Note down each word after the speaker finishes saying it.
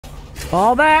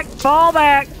Fall back! Fall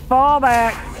back! Fall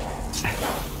back!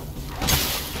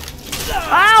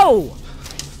 Ow!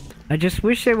 I just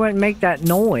wish they wouldn't make that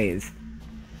noise.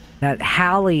 That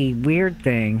howly weird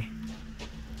thing.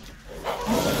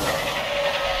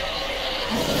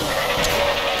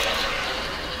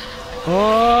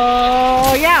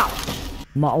 Oh, yeah!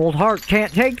 My old heart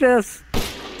can't take this.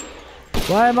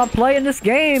 Why am I playing this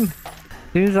game?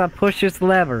 As soon as I push this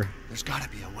lever. There's gotta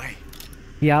be a way.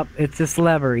 Yep, it's this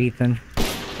lever, Ethan.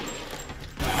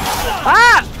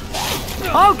 Ah!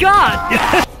 Oh, God!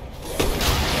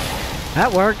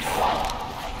 That works.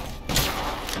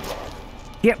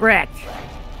 Get wrecked.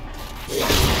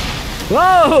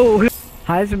 Whoa!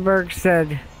 Heisenberg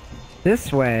said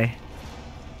this way.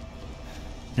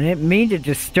 I didn't mean to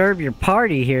disturb your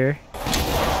party here.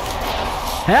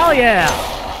 Hell yeah!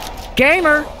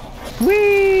 Gamer!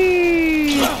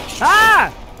 Whee!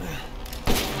 Ah!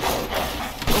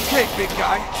 Okay, big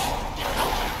guy.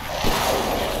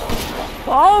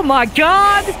 Oh my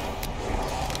god!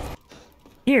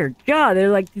 Dear God, they're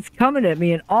like just coming at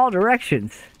me in all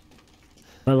directions.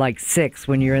 But like 6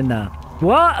 when you're in the...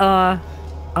 What?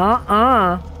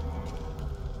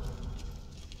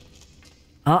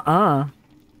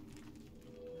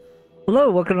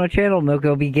 Hello, welcome to my channel,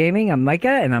 MilkoB Gaming. I'm Micah,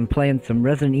 and I'm playing some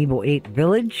Resident Evil VIII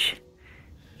Village.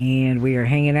 And we are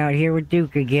hanging out here with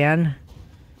Duke again.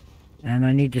 And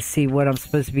I need to see what I'm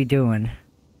supposed to be doing.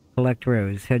 Collect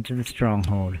Rose, head to the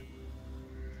Stronghold.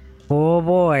 Oh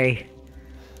boy.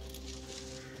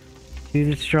 To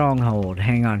the Stronghold.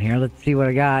 Hang on here, let's see what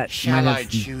I got. Shall I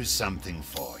choose something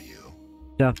for you?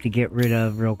 Stuff to get rid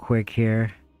of real quick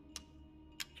here.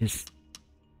 Just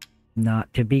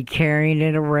not to be carrying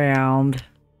it around.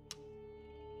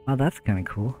 Oh, that's kind of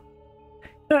cool.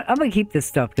 I'm gonna keep this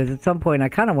stuff because at some point I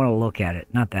kind of want to look at it.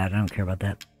 Not that, I don't care about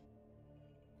that.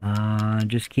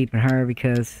 Just keeping her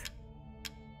because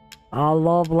I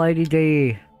love Lady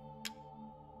D.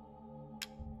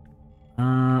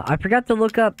 I forgot to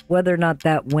look up whether or not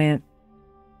that went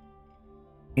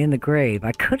in the grave.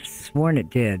 I could have sworn it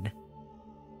did.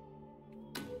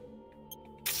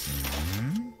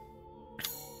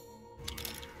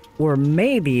 Or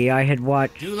maybe I had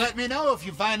watched... Do let me know if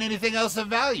you find anything else of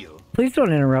value. Please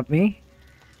don't interrupt me.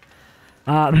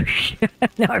 Now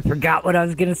I forgot what I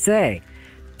was gonna say.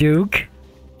 Duke?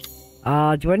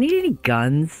 Do I need any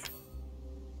guns?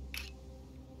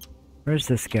 Where's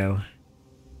this go?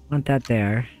 Want that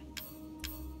there.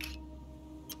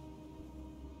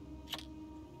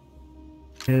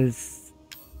 Because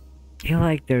I feel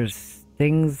like there's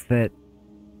things that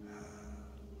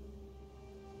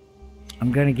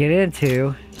I'm gonna get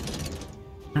into.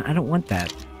 I don't want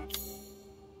that.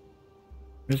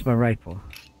 Where's my rifle?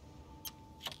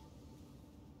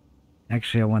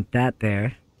 Actually, I want that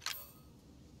there.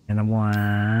 And I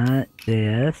want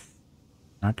this.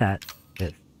 Not that.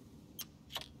 This.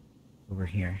 Over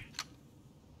here.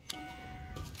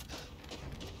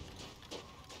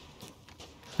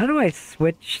 How do I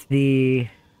switch the...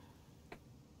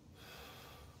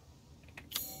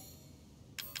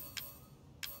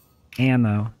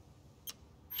 ammo?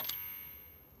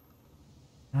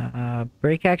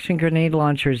 Break action grenade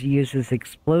launchers uses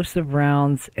explosive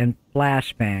rounds and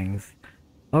flashbangs.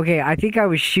 Okay, I think I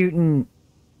was shooting...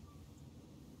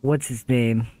 what's his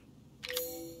name?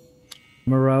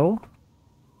 Moreau?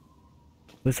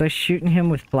 Was I shooting him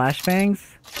with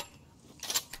flashbangs?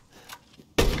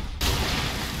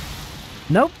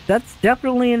 Nope, that's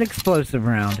definitely an explosive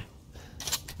round.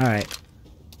 Alright.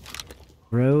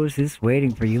 Rose is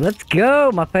waiting for you. Let's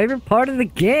go! My favorite part of the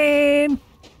game!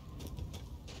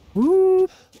 Woo!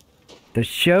 The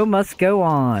show must go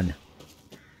on.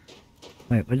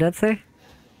 Wait, what did that say?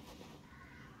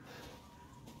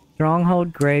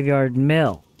 Stronghold Graveyard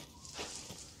Mill.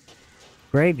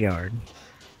 Graveyard.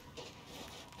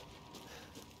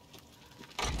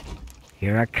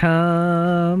 Here I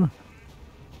come.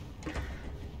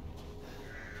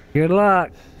 Good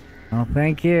luck. Oh,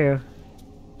 thank you.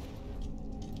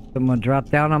 Someone drop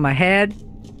down on my head.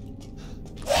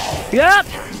 Yep!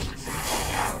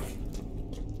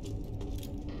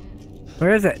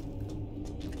 Where is it?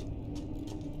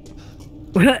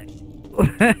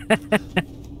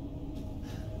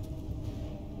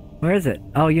 Where is it?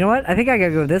 Oh, you know what? I think I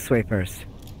gotta go this way first.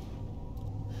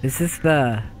 Is this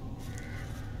the...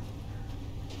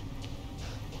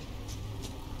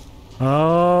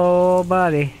 Oh,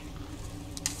 buddy.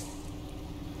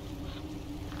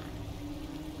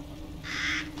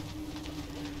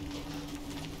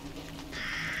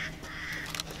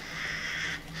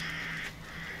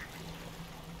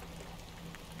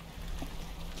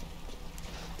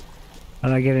 How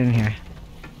do I get in here?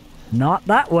 Not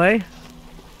that way.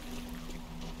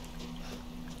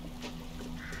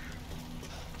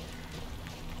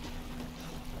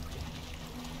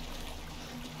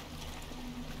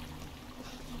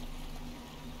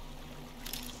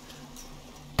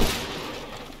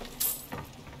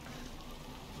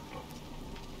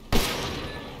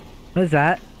 Who's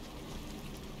that?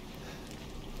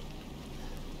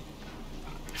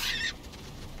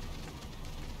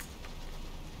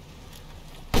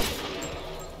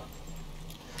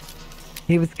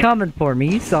 He was coming for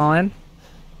me, you saw him.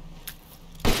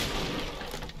 I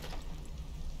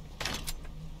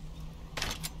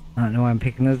don't know why I'm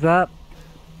picking those up.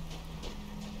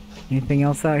 Anything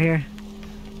else out here?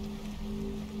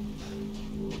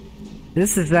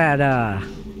 This is that,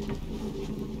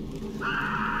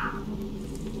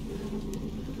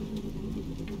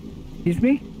 excuse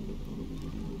me?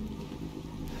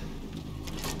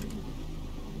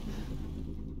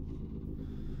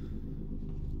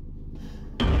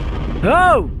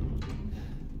 Oh!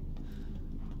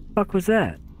 Fuck was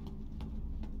that?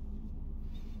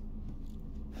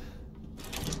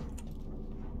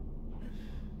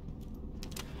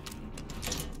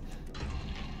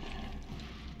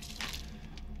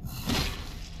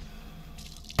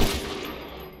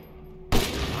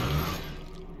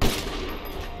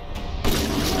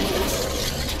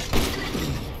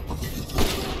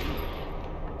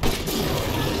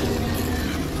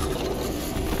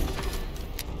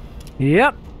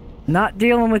 Yep, not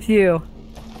dealing with you.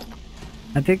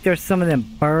 I think there's some of them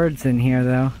birds in here,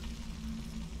 though.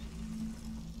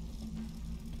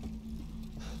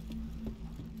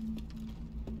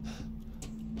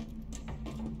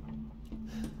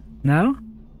 No?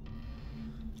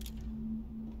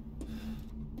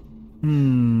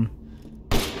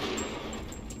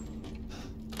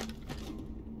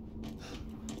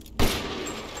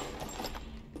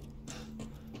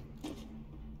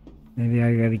 Maybe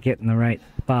I gotta get in the right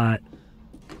spot.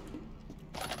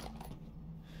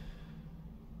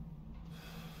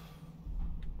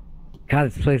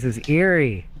 God, this place is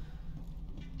eerie.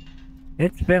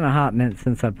 It's been a hot minute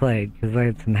since I played, because I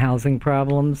had some housing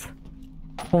problems,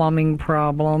 plumbing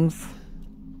problems,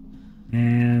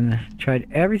 and tried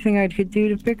everything I could do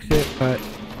to fix it, but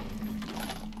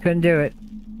couldn't do it.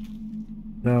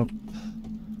 So,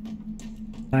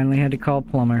 finally had to call a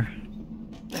plumber.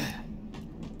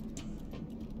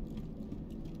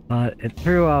 But it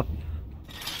threw up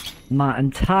my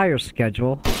entire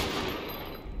schedule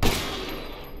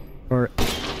for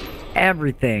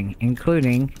everything,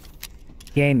 including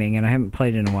gaming, and I haven't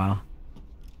played in a while.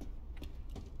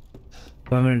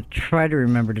 So I'm gonna try to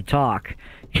remember to talk.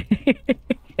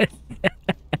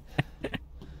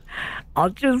 I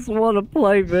just want to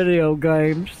play video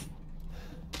games.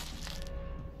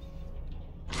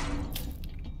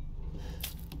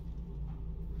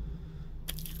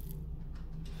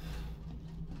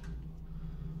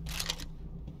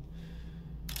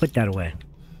 Put that away.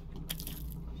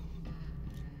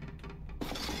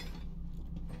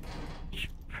 Should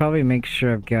probably make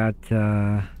sure I've got,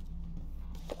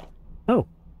 oh!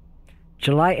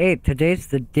 July 8th. Today's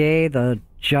the day the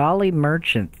Jolly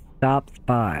Merchant stops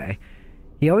by.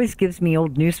 He always gives me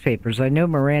old newspapers. I know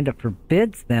Miranda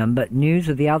forbids them, but news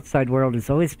of the outside world is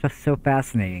always so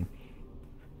fascinating.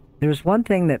 There's one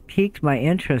thing that piqued my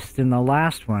interest in the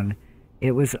last one.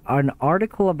 It was an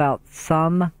article about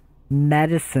some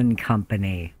medicine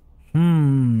company. I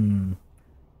don't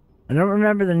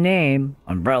remember the name.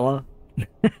 Umbrella.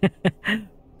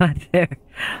 But their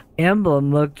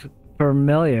emblem looked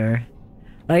familiar.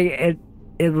 Like,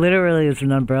 it literally is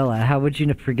an umbrella. How would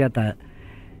you forget that?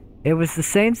 It was the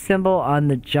same symbol on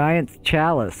the giant's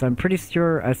chalice. I'm pretty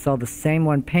sure I saw the same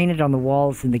one painted on the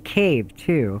walls in the cave,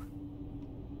 too.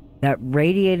 That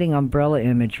radiating umbrella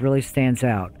image really stands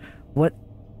out. What?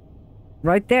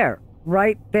 Right there.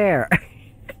 Right there.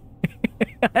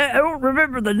 I don't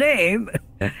remember the name.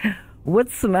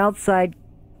 What's some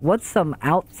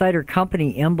outsider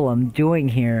company emblem doing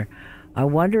here? I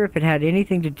wonder if it had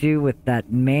anything to do with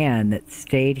that man that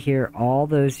stayed here all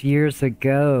those years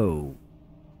ago.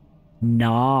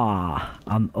 Nah,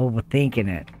 I'm overthinking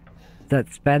it. Is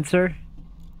that Spencer?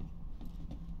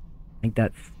 I think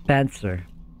that's Spencer.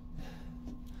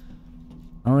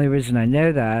 Only reason I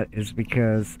know that is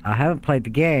because I haven't played the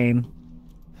game,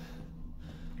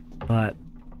 but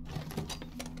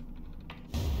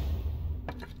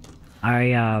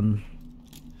I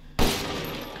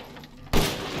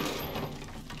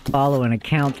follow an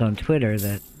account on Twitter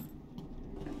that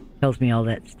tells me all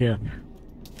that stuff.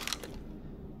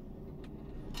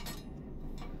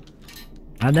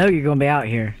 I know you're gonna be out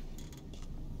here.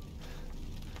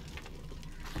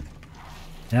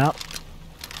 Yep.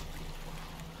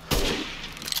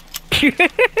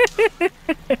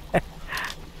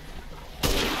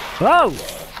 Whoa!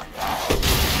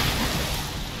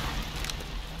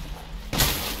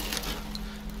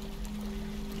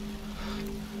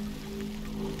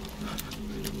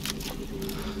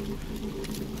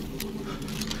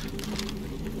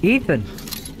 Ethan.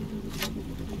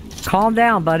 Calm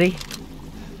down, buddy.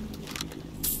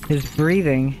 His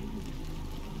breathing.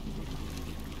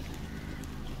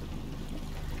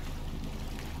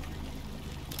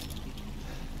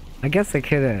 I guess I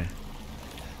could've...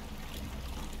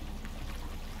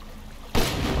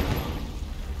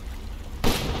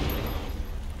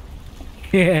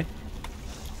 Yeah.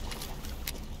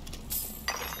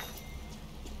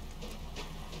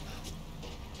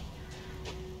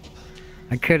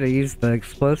 I could've used the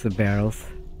explosive barrels.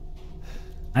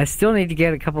 I still need to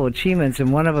get a couple achievements,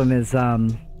 and one of them is,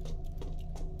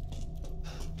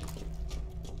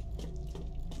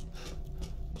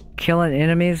 killing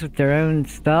enemies with their own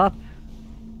stuff.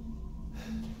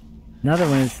 Another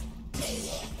one is...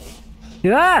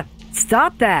 Ah!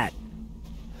 Stop that!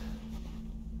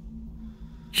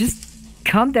 Just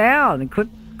come down and quit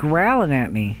growling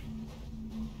at me.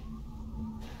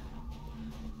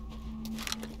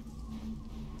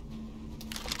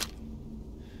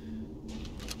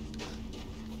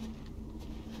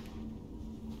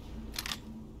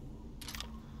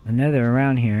 I know they're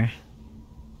around here.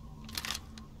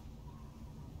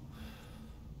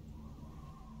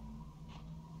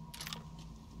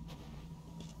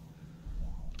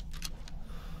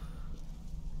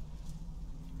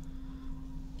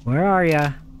 Where are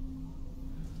ya?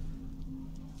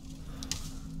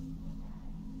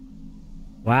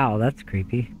 Wow, that's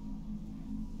creepy.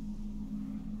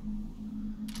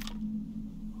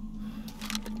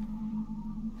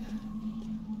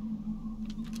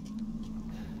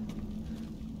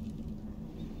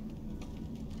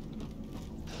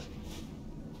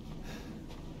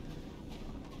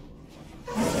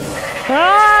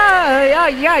 Ah!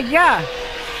 Yeah!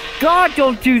 God,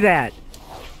 don't do that!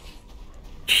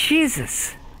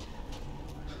 Jesus!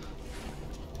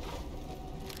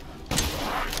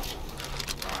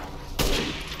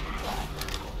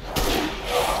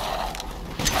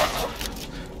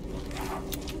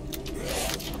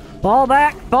 Fall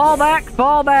back! Fall back!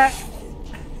 Fall back!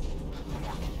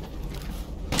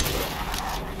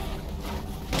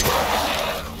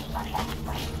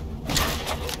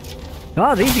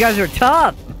 Oh, these guys are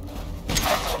tough!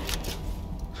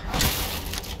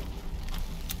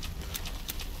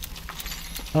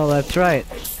 Oh, that's right.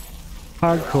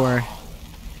 Hardcore.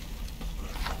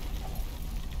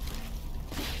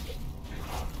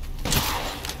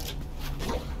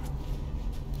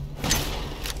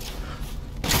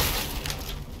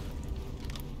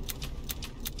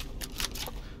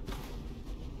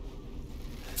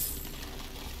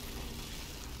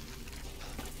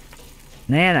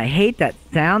 Man, I hate that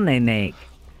sound they make.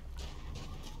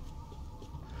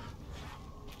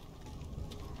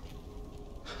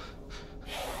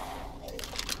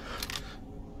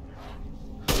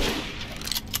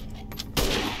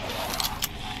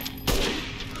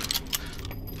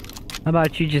 How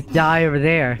about you just die over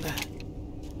there?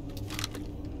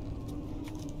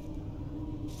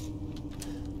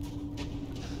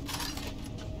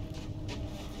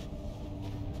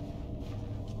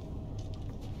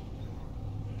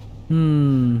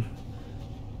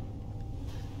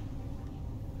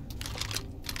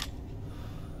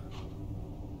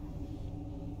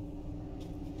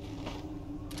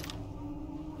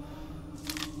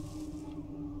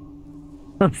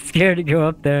 I'm scared to go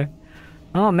up there.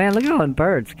 Oh man, look at all them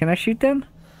birds. Can I shoot them?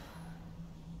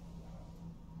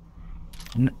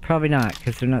 Probably not,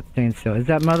 because they're not staying still. Is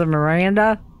that Mother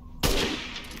Miranda?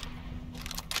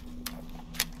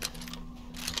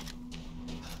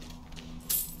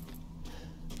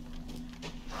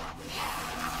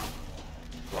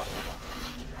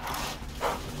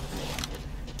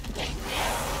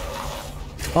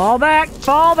 Fall back!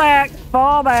 Fall back!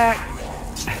 Fall back!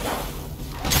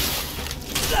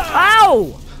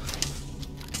 Ow!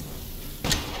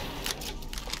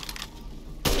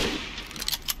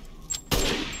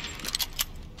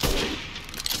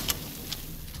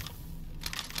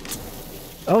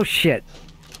 Oh shit.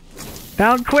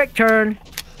 Found quick turn.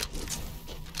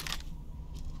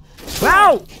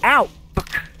 Ow! Ow!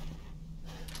 Fuck.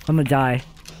 I'm gonna die.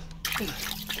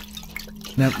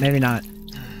 No, maybe not.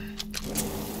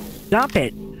 Stop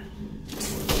it.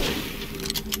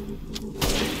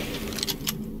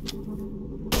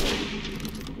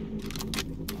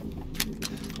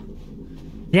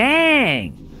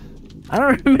 Dang! I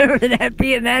don't remember that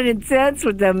being that intense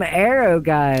with them arrow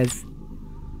guys.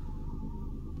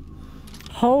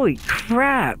 Holy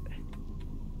crap!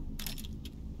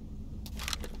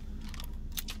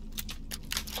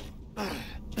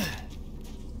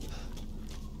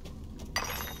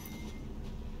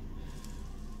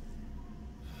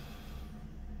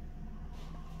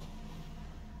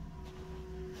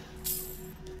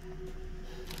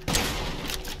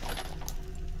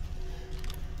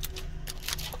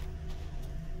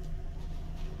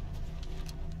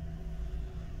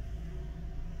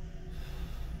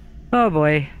 Oh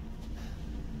boy.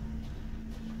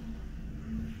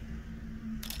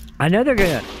 I know they're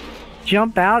gonna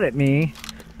jump out at me.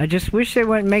 I just wish they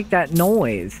wouldn't make that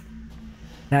noise.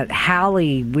 That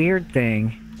howly weird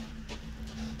thing.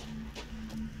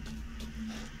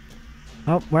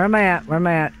 Oh, where am I at? Where am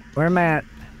I at? Where am I at?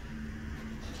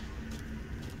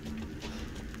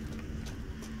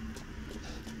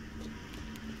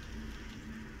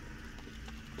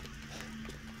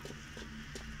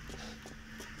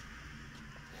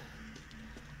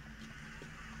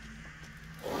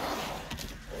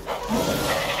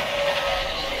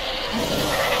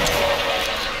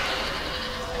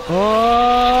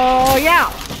 Oh,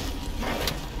 yeah!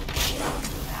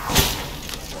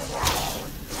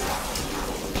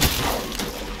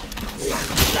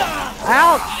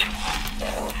 Ouch!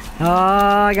 Oh,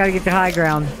 I gotta get to high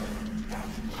ground.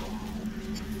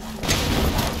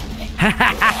 Ha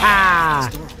ha ha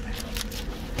ha!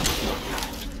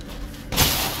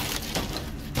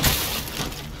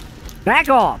 Back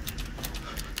off!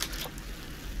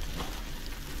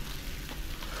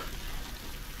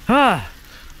 Huh.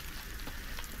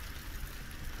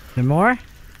 Some more?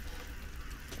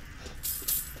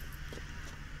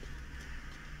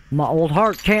 My old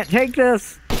heart can't take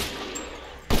this.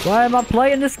 Why am I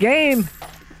playing this game?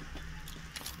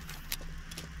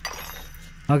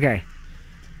 Okay.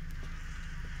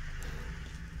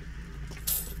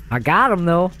 I got them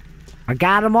though. I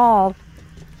got them all.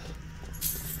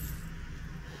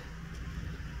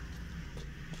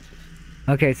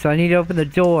 Okay, so I need to open the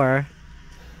door.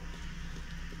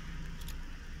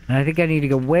 And I think I need to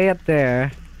go way up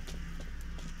there.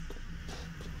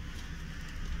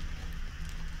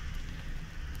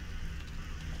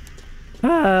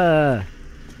 Ah.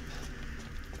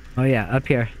 Oh yeah, up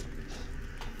here.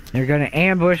 They're gonna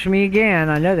ambush me again.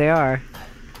 I know they are.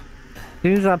 As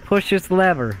soon as I push this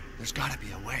lever. There's gotta be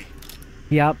a way.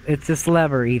 Yep, it's this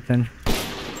lever, Ethan.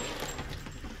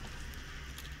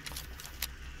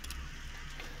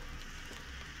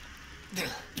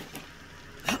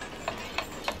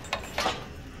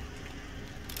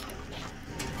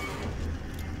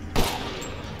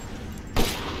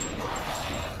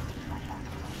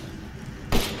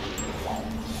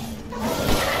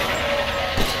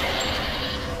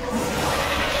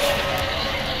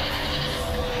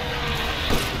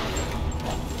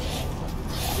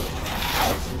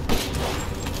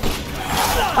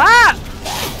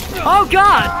 Oh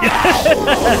God!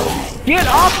 Get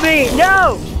off me!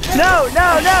 No! No!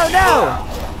 No! No! No!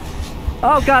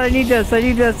 Oh God! I need this! I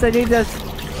need this! I need this!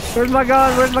 Where's my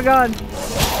gun? Where's my gun?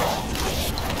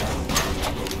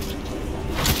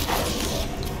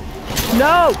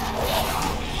 No!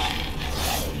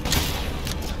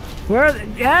 Where are they?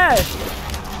 Yeah!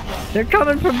 They're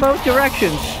coming from both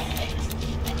directions.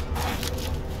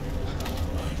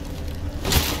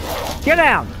 Get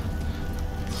down!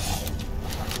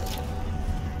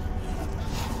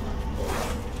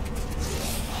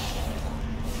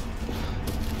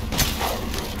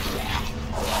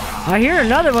 I hear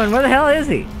another one. Where the hell is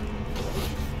he?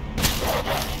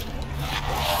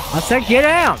 I said get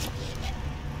out!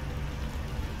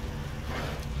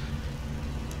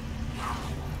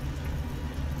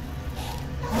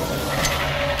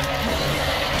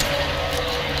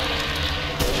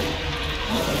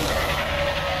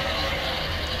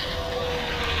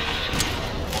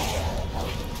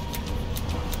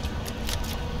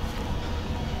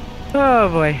 Oh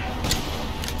boy.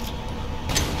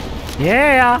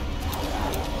 Yeah!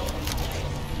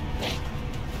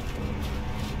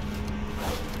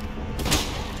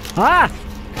 Ah!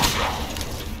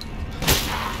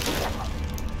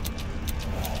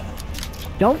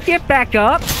 Don't get back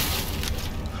up!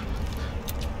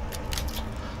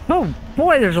 Oh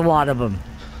boy, there's a lot of them.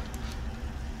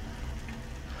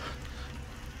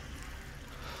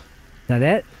 Is that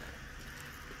it?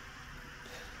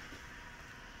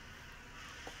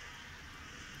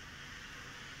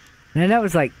 Man, that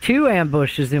was like 2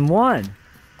 ambushes in one.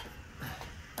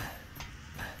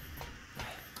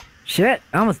 Shit,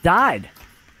 I almost died.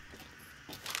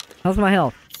 How's my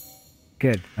health?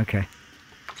 Good, okay.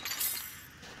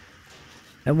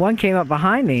 And one came up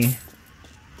behind me.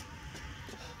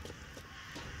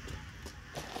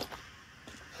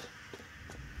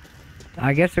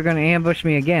 I guess they're gonna ambush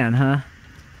me again, huh?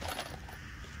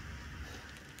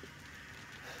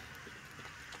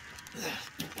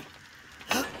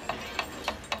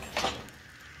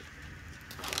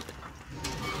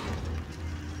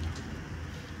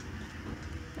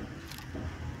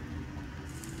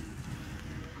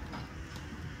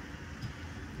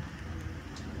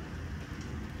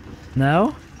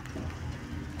 No?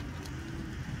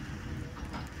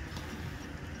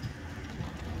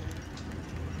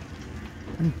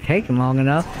 Didn't take him long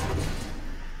enough.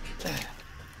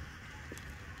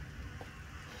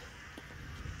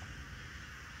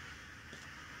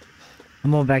 I'm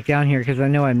going back down here because I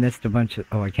know I missed a bunch of...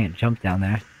 Oh, I can't jump down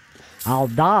there. I'll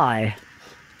die.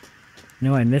 I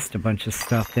know I missed a bunch of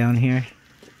stuff down here.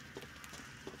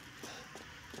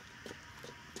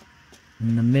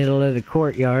 In the middle of the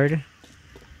courtyard.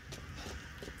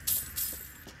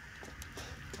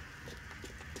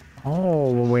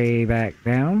 All the way back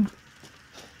down.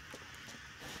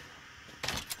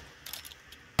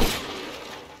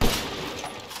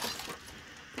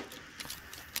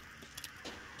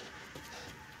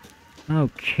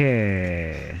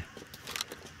 Okay.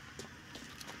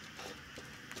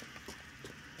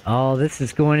 Oh, this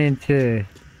is going into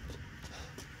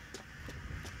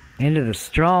the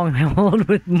Stronghold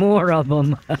with more of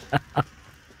them.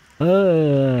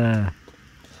 Here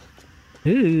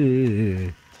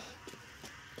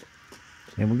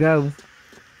we go.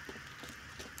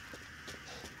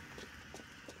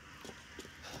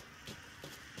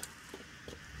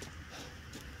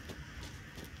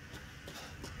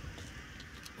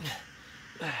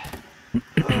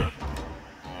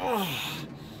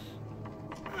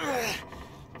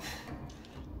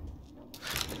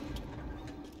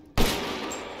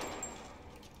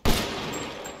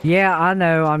 Yeah, I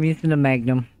know. I'm using the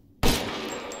Magnum.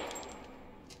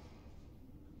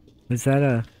 Was that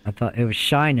a... I thought it was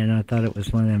shining. I thought it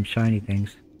was one of them shiny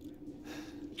things.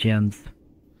 Gems. I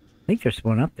think there's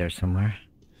one up there somewhere.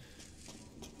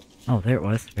 Oh, there it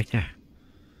was. Right there.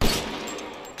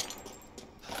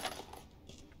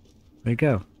 Where'd it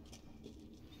go?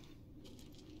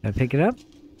 Did I pick it up?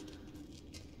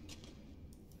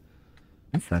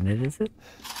 That's not it, is it?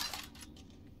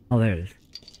 Oh, there it is.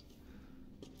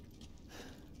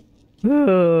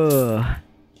 Ooh.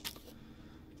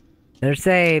 They're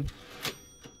saved.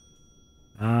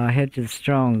 Head to the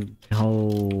Stronghold.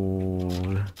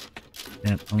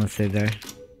 Yep, I'm gonna save there.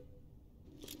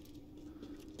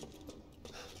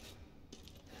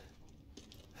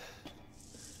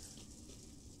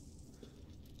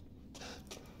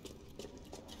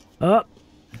 Oh,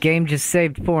 game just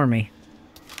saved for me.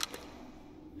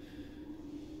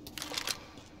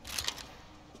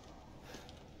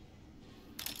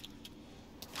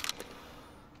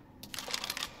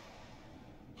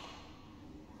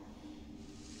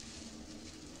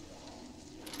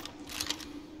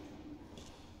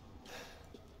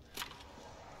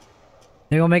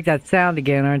 They're gonna make that sound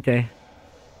again, aren't they?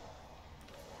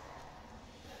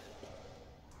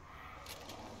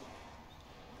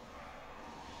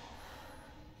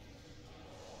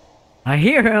 I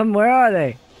hear them. Where are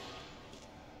they?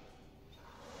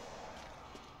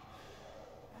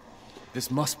 This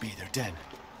must be their den.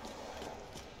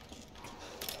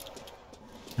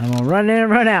 I'm gonna run in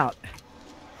and run out.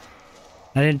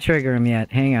 I didn't trigger him yet.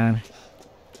 Hang on.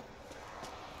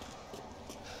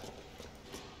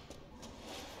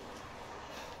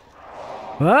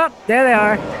 Oh, there they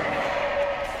are.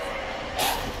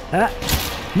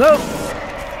 Move!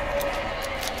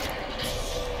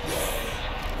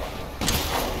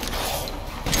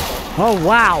 Oh,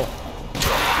 wow.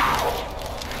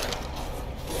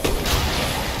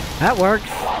 That works.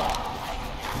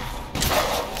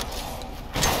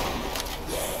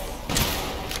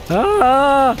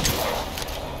 Ah!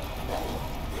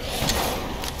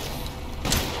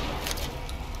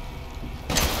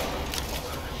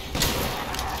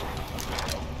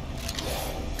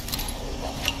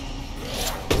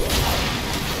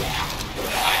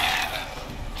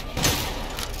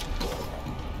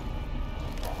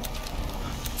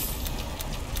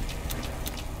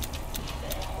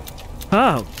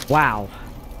 Oh, wow.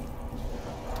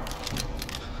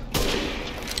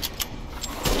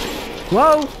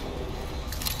 Whoa!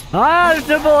 Ah, there's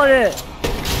a bullet!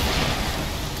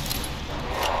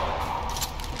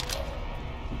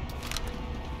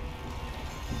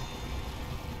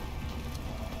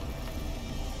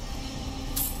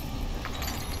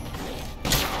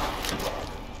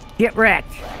 Get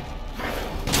wrecked!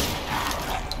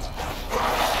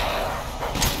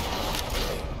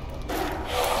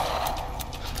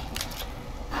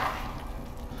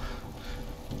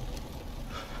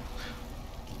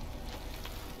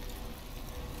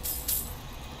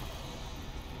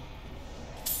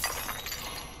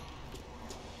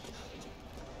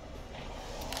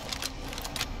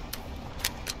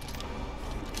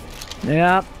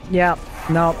 Yep.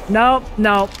 Nope.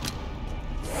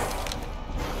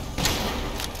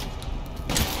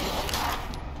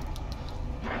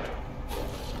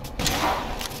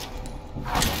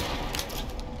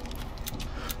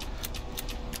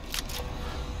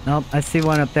 Nope, I see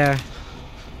one up there.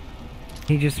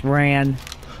 He just ran.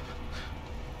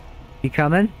 He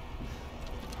coming?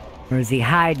 Or is he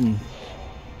hiding?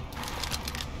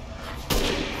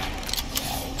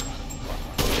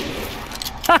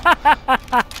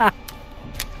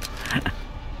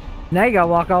 Now you gotta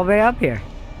walk all the way up here.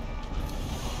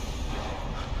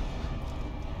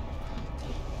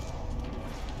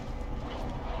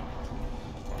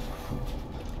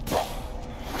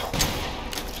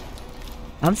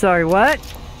 I'm sorry, what?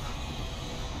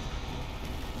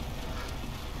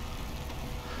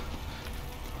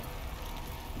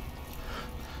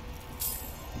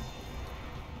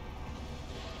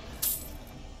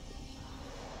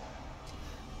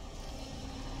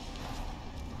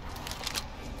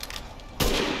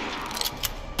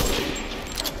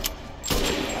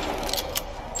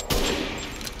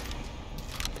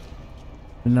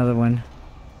 Another one.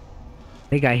 I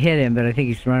think I hit him, but I think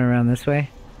he's running around this way.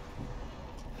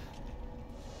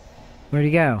 Where'd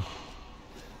he go?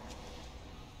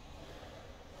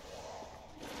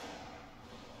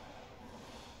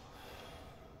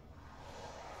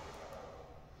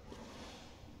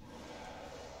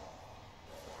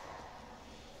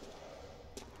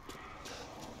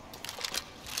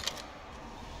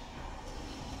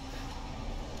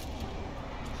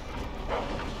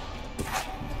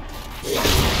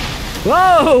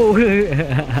 Whoa!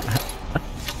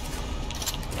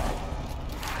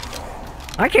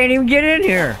 I can't even get in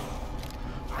here.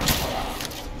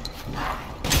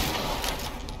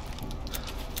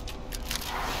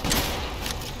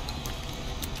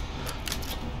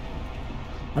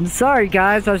 I'm sorry,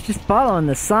 guys. I was just following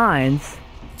the signs.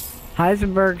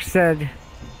 Heisenberg said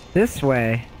this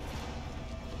way.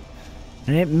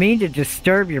 I didn't mean to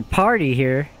disturb your party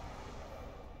here.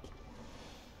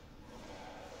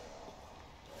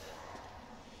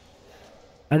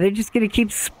 Are they just gonna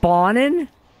keep spawning?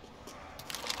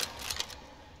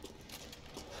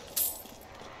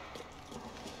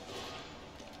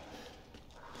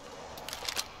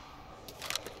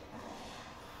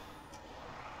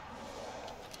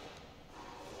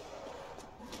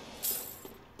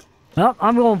 Oh,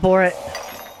 I'm going for it.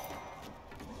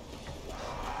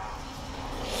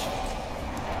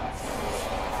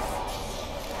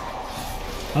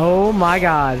 Oh my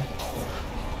god.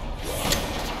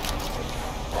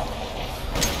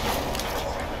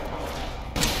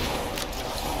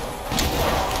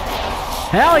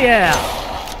 Hell yeah!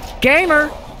 Gamer!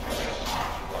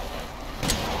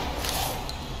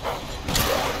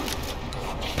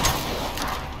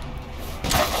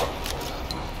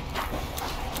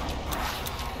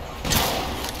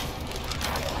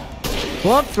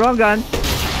 Whoops, wrong gun.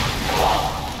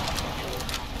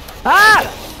 Ah!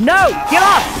 No! Get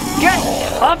off! Get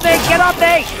off me! Get off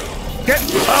me! Get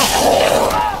off!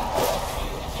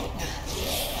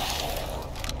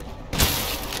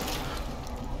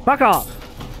 Fuck off!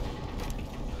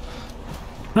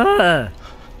 Oh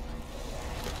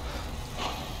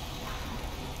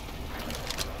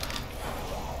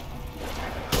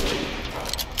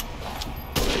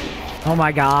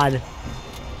my god.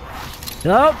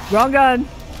 Nope, wrong gun.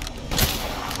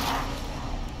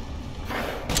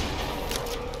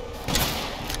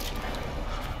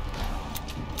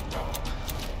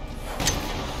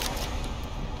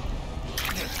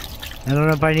 I don't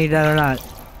know if I need that or not.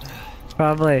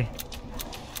 Probably.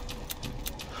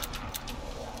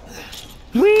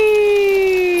 Whee!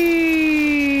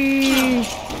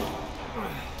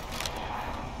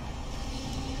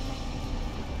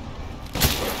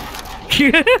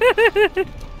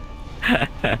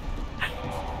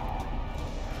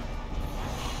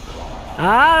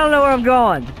 I don't know where I'm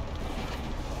going.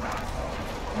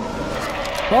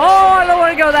 Oh, I don't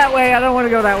want to go that way. I don't want to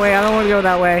go that way. I don't want to go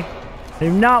that way. I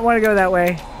do not want to go that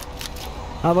way.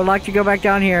 I would like to go back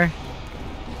down here.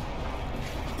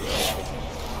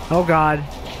 Oh god.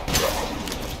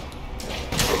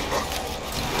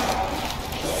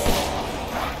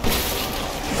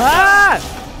 Ah!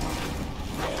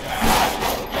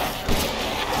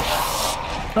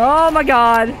 Oh my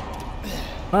god.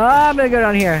 I'm gonna go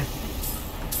down here.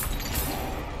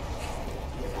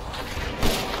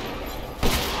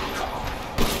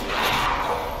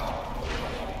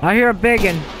 I hear a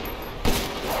biggin.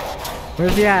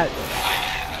 Where's he at?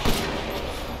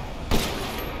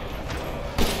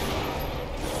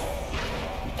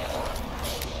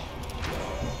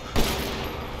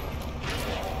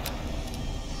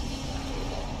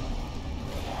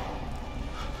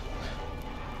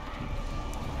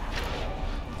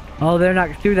 Oh, they're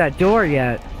not through that door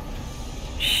yet.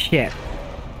 Shit.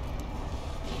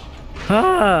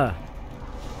 Ah!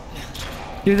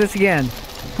 Do this again.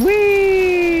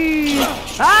 Whee!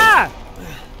 Ah!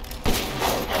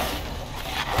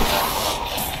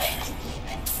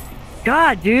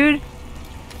 God, dude!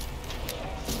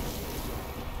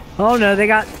 Oh no, they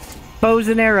got bows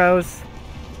and arrows.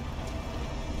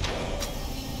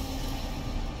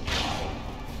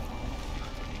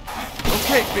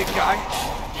 Okay, big guy.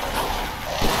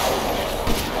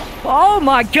 Oh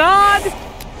my God!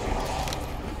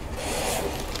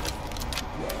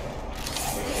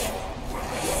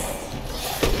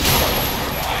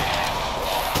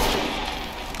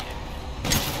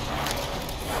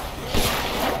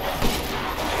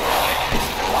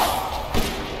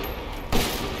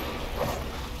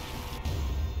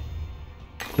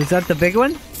 Was that the big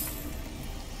one?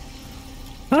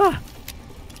 Oh.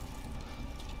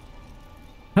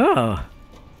 Oh.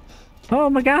 Oh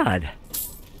my God.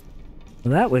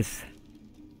 Well, that was...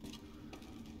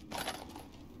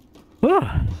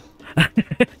 Oh.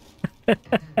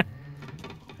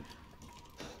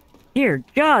 Dear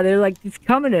God, they're like just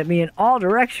coming at me in all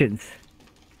directions.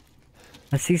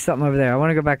 I see something over there. I want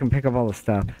to go back and pick up all the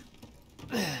stuff.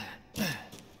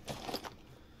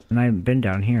 And I haven't been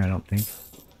down here, I don't think.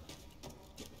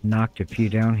 Knocked a few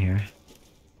down here.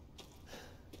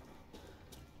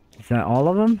 Is that all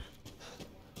of them?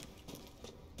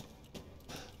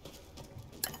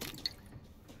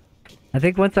 I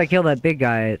think once I kill that big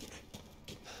guy,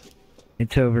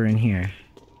 it's over in here.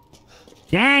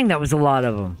 Dang, that was a lot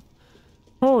of them.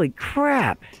 Holy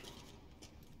crap.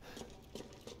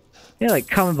 They're like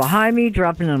coming behind me,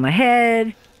 dropping on my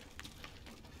head.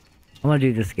 I'm gonna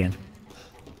do this again.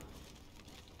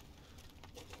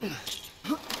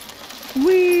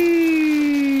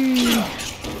 Whee!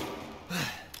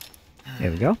 There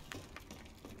we go.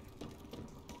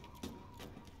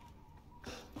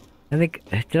 I think...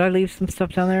 Did I leave some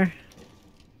stuff down there?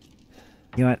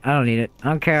 You know what? I don't need it. I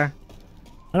don't care.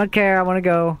 I don't care. I want to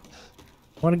go.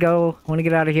 I want to go. I want to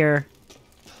get out of here.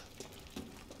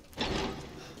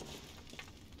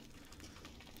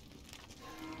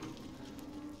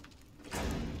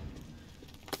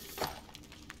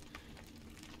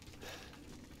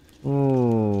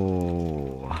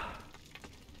 Ooh.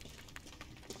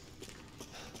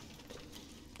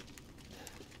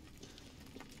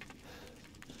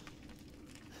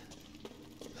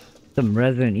 Some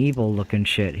Resident Evil looking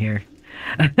shit here.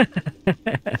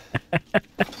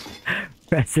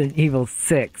 Resident Evil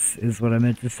 6 is what I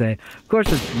meant to say. Of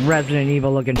course it's Resident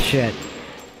Evil looking shit.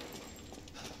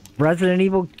 Resident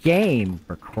Evil game,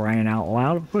 for crying out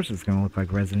loud. Of course it's gonna look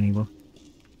like Resident Evil.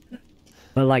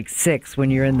 But like 6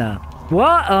 when you're in the...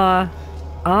 What?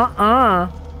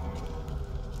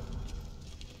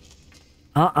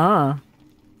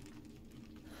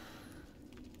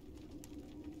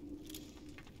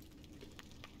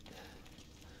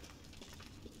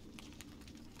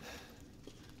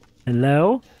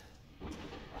 Hello?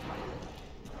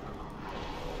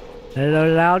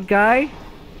 Hello, loud guy?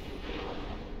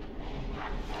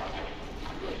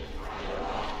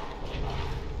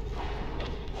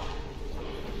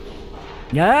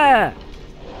 Yeah!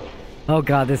 Oh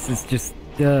god, this is just,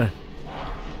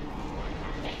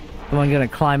 Someone gonna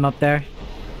climb up there?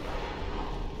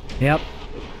 Yep.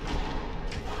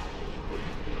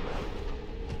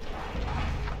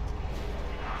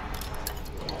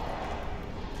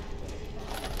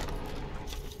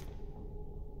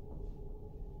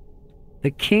 The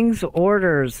king's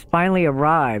orders finally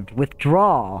arrived.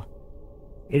 Withdraw.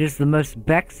 It is the most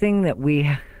vexing that we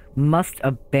must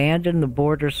abandon the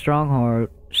border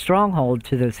stronghold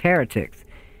to those heretics.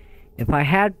 If I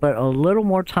had but a little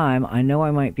more time, I know I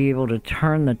might be able to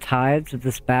turn the tides of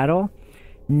this battle.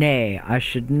 Nay, I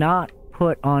should not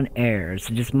put on airs.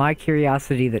 It is my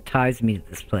curiosity that ties me to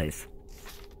this place.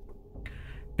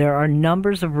 There are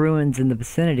numbers of ruins in the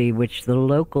vicinity which the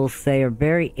locals say are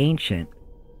very ancient.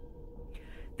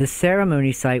 The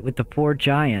ceremony site with the 4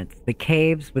 giants, the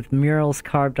caves with murals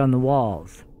carved on the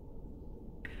walls,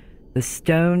 the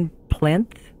stone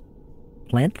plinth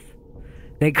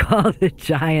they call the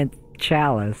giant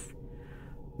chalice.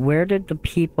 Where did the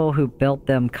people who built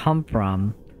them come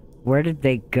from? Where did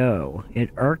they go? It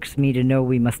irks me to know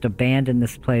we must abandon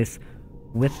this place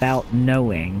without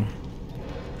knowing.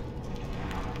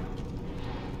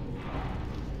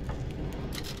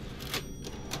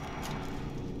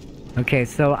 Okay,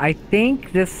 so I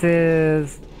think this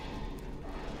is...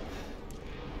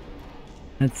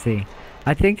 Let's see.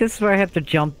 I think this is where I have to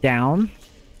jump down.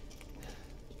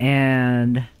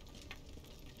 And...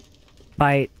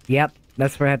 fight. Yep,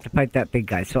 that's where I have to fight that big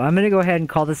guy. So I'm going to go ahead and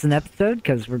call this an episode,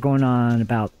 because we're going on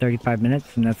about 35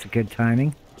 minutes, and that's a good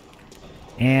timing.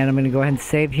 And I'm going to go ahead and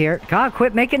save here. God,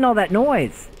 quit making all that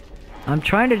noise! I'm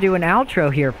trying to do an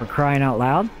outro here, for crying out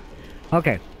loud.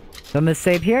 Okay. So I'm going to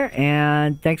save here,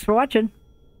 and thanks for watching.